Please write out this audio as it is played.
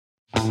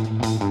Welcome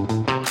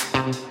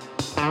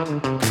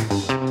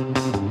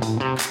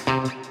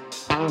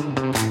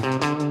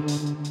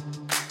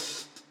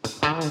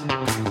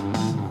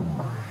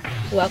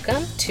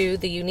to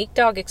the Unique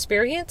Dog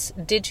Experience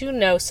Did You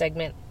Know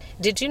segment.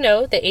 Did you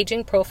know the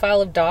aging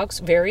profile of dogs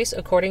varies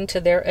according to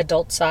their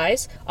adult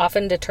size,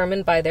 often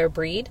determined by their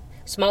breed?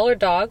 Smaller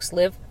dogs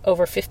live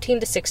over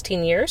 15 to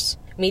 16 years.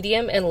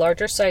 Medium and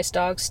larger sized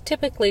dogs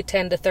typically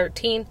 10 to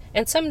 13,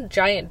 and some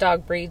giant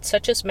dog breeds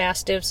such as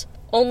Mastiffs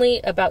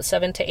only about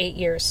 7 to 8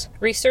 years.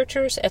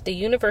 Researchers at the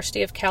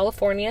University of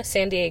California,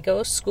 San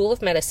Diego School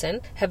of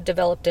Medicine have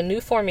developed a new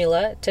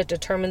formula to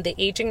determine the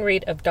aging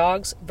rate of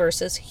dogs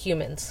versus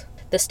humans.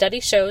 The study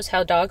shows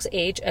how dogs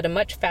age at a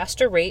much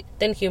faster rate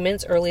than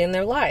humans early in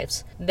their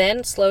lives,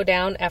 then slow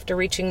down after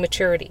reaching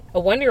maturity.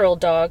 A 1-year-old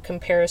dog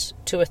compares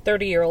to a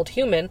 30-year-old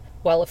human,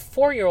 while a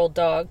 4-year-old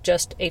dog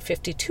just a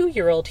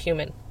 52-year-old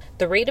human.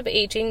 The rate of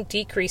aging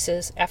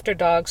decreases after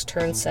dogs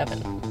turn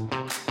 7.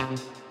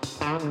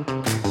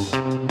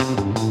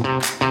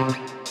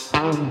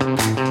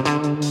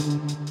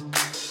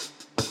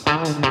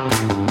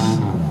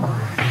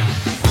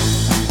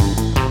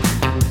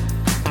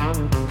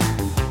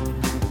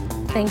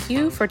 Thank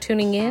you for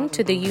tuning in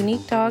to the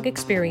Unique Dog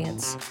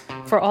Experience.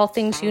 For all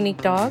things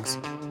Unique Dogs,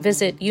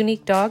 visit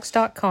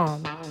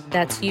uniquedogs.com.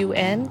 That's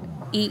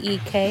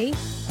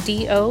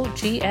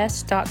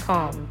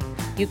UNEEKDOGS.com.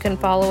 You can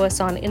follow us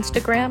on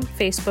Instagram,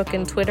 Facebook,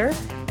 and Twitter,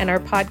 and our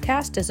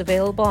podcast is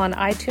available on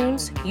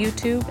iTunes,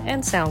 YouTube,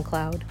 and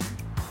SoundCloud.